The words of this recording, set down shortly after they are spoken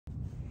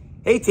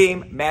Hey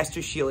team, Master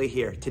Schiele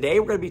here. Today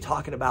we're going to be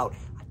talking about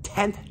a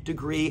 10th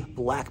degree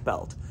black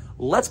belt.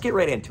 Let's get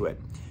right into it.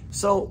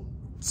 So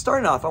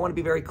starting off, I want to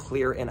be very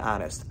clear and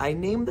honest. I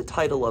named the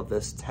title of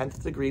this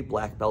 10th degree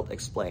black belt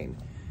explained.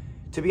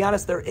 To be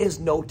honest, there is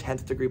no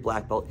 10th degree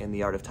black belt in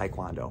the art of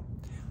Taekwondo.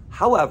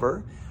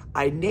 However,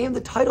 I named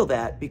the title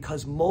that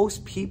because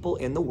most people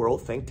in the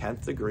world think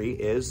 10th degree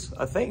is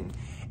a thing.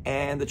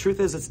 And the truth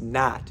is it's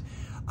not.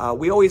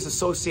 We always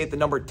associate the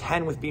number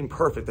 10 with being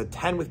perfect, the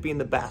 10 with being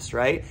the best,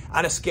 right?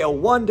 On a scale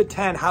 1 to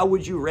 10, how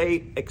would you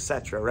rate,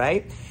 etc.,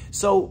 right?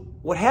 So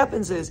what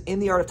happens is in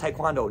the art of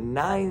Taekwondo,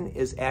 9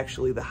 is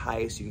actually the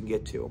highest you can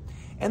get to.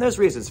 And there's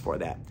reasons for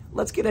that.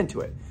 Let's get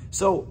into it.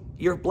 So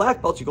your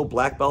black belt, you go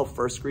black belt,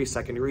 first degree,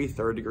 second degree,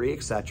 third degree,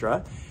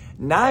 etc.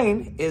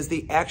 9 is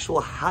the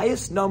actual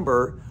highest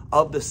number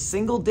of the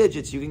single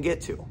digits you can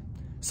get to.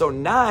 So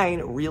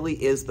 9 really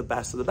is the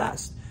best of the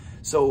best.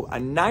 So a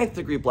 9th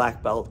degree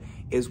black belt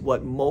is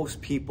what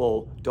most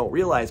people don't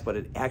realize, but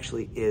it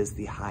actually is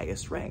the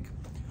highest rank.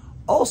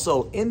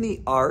 Also, in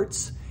the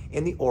arts,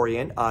 in the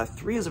Orient,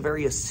 3 is a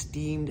very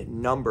esteemed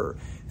number.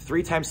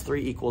 3 times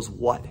 3 equals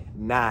what?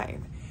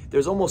 9.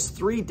 There's almost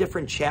 3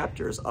 different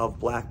chapters of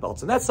black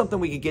belts, and that's something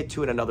we could get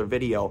to in another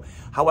video.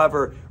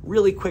 However,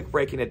 really quick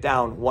breaking it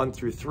down, 1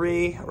 through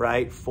 3,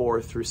 right?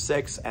 4 through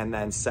 6, and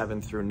then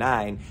 7 through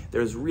 9.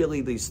 There's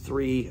really these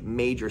 3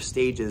 major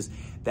stages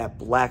that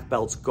black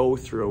belts go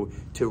through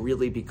to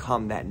really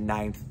become that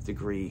 9th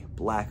degree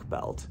black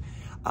belt.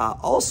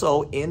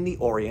 Also, in the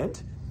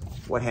Orient,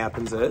 what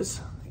happens is,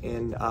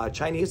 in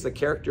Chinese, the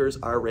characters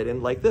are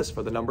written like this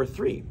for the number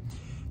 3.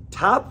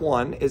 Top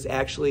one is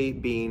actually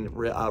being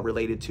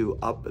related to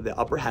the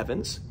upper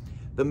heavens.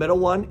 The middle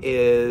one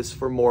is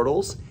for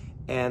mortals,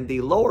 and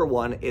the lower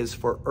one is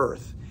for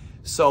earth.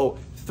 So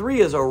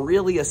 3 is a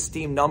really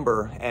esteemed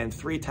number, and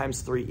 3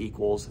 times 3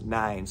 equals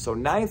 9. So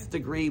 9th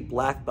degree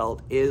black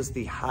belt is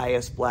the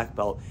highest black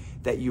belt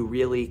that you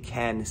really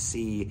can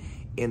see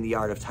in the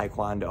art of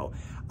Taekwondo.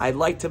 I'd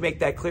like to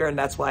make that clear, and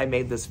that's why I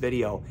made this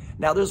video.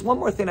 Now, there's one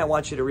more thing I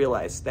want you to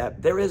realize,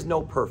 that there is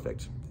no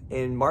perfect.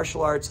 In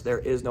martial arts, there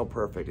is no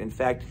perfect. In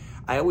fact,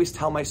 I always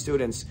tell my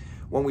students,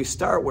 when we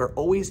start, we're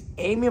always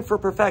aiming for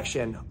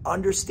perfection,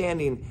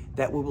 understanding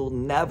that we will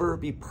never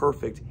be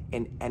perfect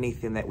in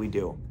anything that we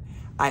do.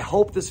 I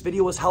hope this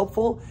video was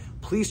helpful.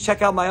 Please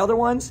check out my other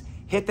ones.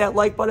 Hit that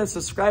like button,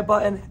 subscribe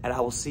button, and I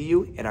will see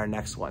you in our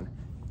next one.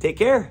 Take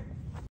care.